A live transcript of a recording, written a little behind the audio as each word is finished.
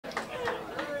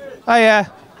Oh, yeah.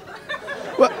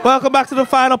 Welcome back to the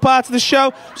final part of the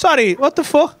show. Sorry, what the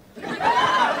fuck?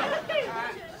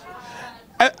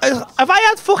 Have I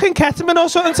had fucking ketamine or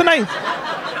something tonight?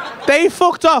 They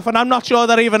fucked off, and I'm not sure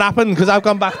that even happened because I've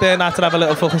gone back there now to have a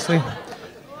little fucking sleep.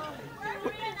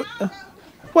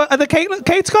 What? Are the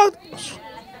Kate's got?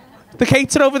 The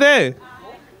Kates are over there.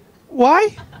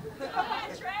 Why?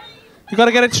 You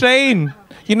gotta get a train.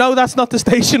 You know that's not the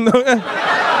station, though.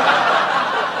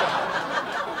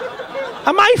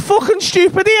 Am I fucking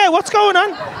stupid here? What's going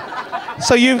on?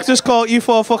 So you've just caught you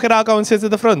four fucking out going sit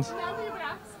at the front?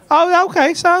 Oh,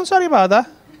 okay. So I'm sorry about that.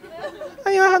 Oh,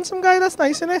 you're a handsome guy. That's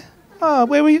nice, isn't it? Oh,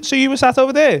 where were you? So you were sat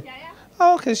over there? Yeah.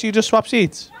 Oh, okay. So you just swapped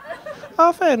seats?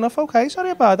 Oh, fair enough. Okay. Sorry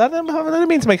about that. I didn't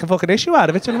mean to make a fucking issue out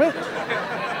of it, do you know what I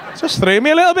mean? Just threw me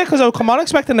a little bit because I come on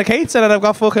expecting the Kates and then I've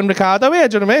got fucking Ricardo here,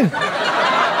 do you know what I mean?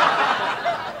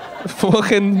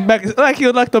 Fucking, like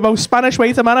you're like the most Spanish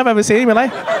waiter man I've ever seen in my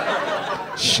life.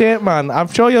 Shit, man. I'm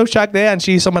sure you're shagged there and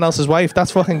she's someone else's wife.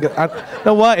 That's fucking good. You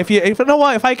know what?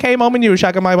 If I came home and you were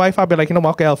shagging my wife, I'd be like, you know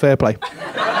what, girl, fair play.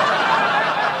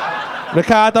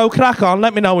 Ricardo, crack on.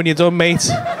 Let me know when you're done, mate.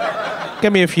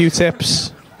 Give me a few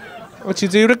tips. What you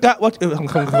do, I'm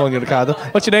calling you Ricardo.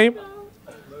 What's your name?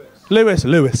 Lewis.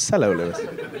 Hello, Lewis.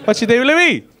 What you do,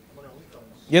 Louis?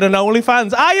 You're an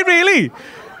OnlyFans. Are you really?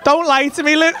 Don't lie to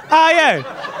me, are you?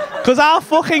 Because I'll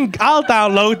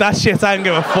download that shit. I don't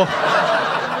give a fuck.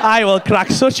 I will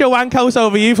crack such a wank house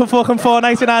over you for fucking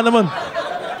 $4.99 a month.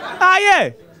 Are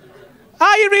you?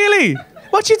 Are you really?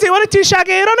 What you do? Want to do shag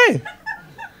here on it?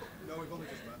 No,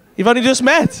 we've only just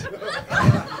met. You've only just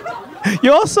met?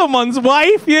 You're someone's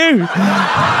wife, you.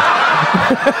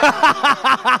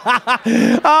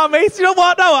 Oh, mate, you know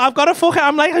what? No, I've got to fucking...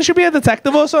 I'm like, I should be a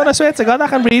detective or something. I swear to God, I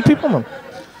can read people, man.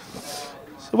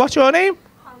 So what's your name?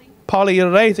 Polly, you're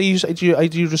right. Do you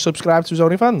just subscribe to his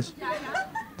OnlyFans?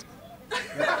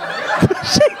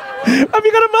 Yeah, have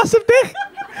you got a massive dick?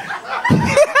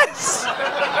 Yes!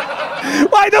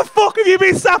 Why the fuck have you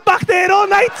been sat back there all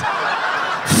night?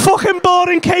 Fucking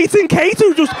boring Kate and Kate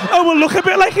who just, oh, we'll look a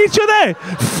bit like each other.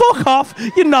 Fuck off,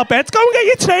 you knobheads. Go and get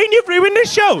your train, you've ruined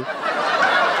this show.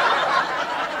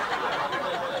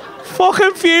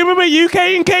 Fucking fuming with UK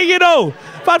and K, you know.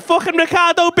 I've had fucking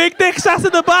Ricardo Big Dick sat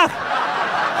at the back.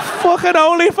 Fucking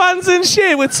OnlyFans and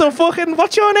shit with some fucking,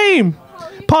 what's your name?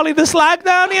 Polly the Slag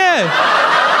down here.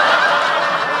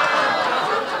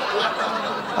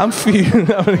 I'm fuming,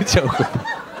 I'm only joking.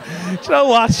 Do you know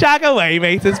what? Shag away,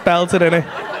 mate. It's belted, innit?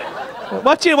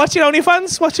 What's your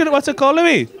OnlyFans? What's it called,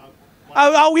 Louis?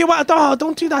 Oh,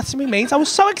 don't do that to me, mate. I was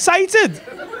so excited.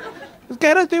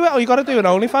 Gotta do it. Oh, you gotta do an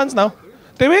OnlyFans now.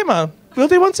 Do it, man. We'll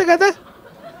do one together.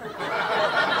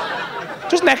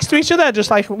 Just next to each other, just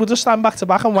like we'll just stand back to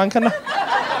back and wank and that.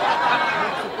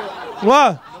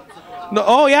 What? No,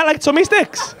 oh yeah, like tummy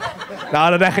sticks. No,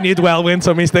 I reckon you'd well win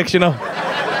tummy sticks, you know.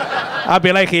 I'd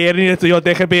be like hearing you, your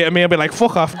dick would be at me, I'd be like,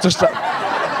 fuck off, just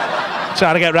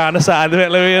trying to get round the side of it,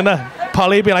 Louis, and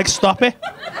Polly would be like, stop it.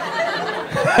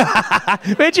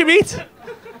 Where'd you meet?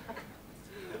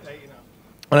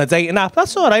 On a dating app.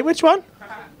 That's alright, which one?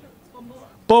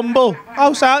 Bumble.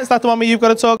 Oh, so is that the one where you've got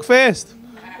to talk first?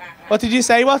 What did you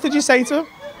say? What did you say to him?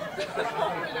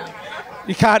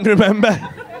 You can't remember.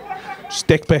 Just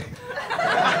dick pic.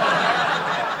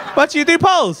 What do you do,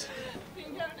 poles?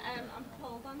 I'm a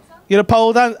pole dancer. You're a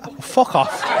pole dancer? Oh, fuck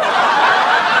off.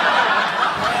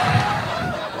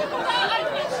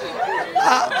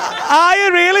 Are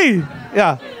you really?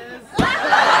 Yeah.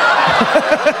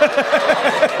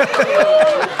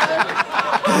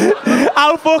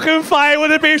 How fucking fire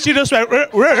would it be if she just went...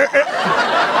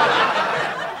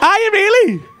 Are you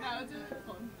really? No, I do it for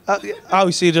fun. Oh,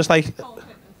 so you're just like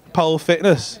pole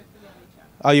fitness?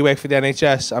 Oh, you work for the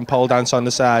NHS and pole dance on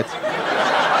the side.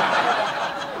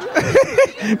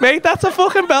 Mate, that's a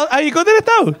fucking belt. Are you good at it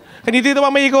though? Can you do the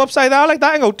one where you go upside down like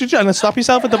that and go and then stop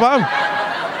yourself at the bottom?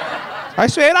 I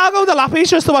swear I'll go to Lappies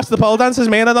just to watch the pole dancers,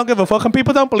 man. I don't give a fuck. And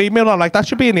people don't believe me and I'm like, that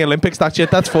should be in the Olympics, that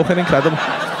shit. That's fucking incredible.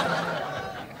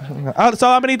 So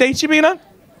how many dates you been on?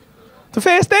 The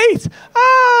first date?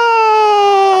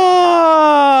 Oh,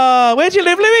 where'd you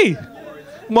live, Louis?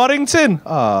 Warrington.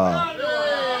 Oh.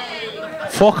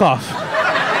 Fuck off.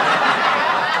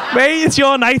 Mate, it's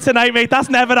your night tonight, mate. That's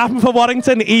never happened for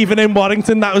Warrington, even in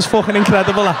Warrington. That was fucking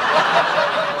incredible.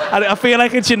 I feel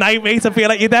like it's your night, mate. I feel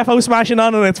like you're defo smashing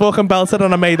on and it's fucking belted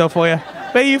and I made up for you.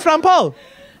 Where are you from, Paul?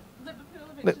 Liverpool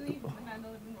eventually, and then I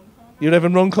live in Runcorn. You live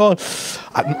in Runcorn?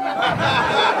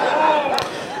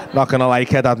 Not gonna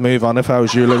like it, I'd move on if I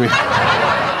was you, Louis.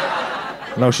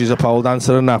 I know she's a pole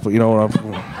dancer and that, but you know what?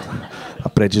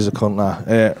 That bridge is a cunt now.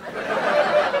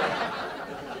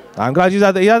 I'm glad you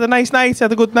had a nice night. You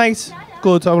had a good night.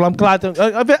 Good. Well, I'm glad.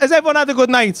 Has everyone had a good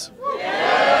night?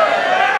 Yeah.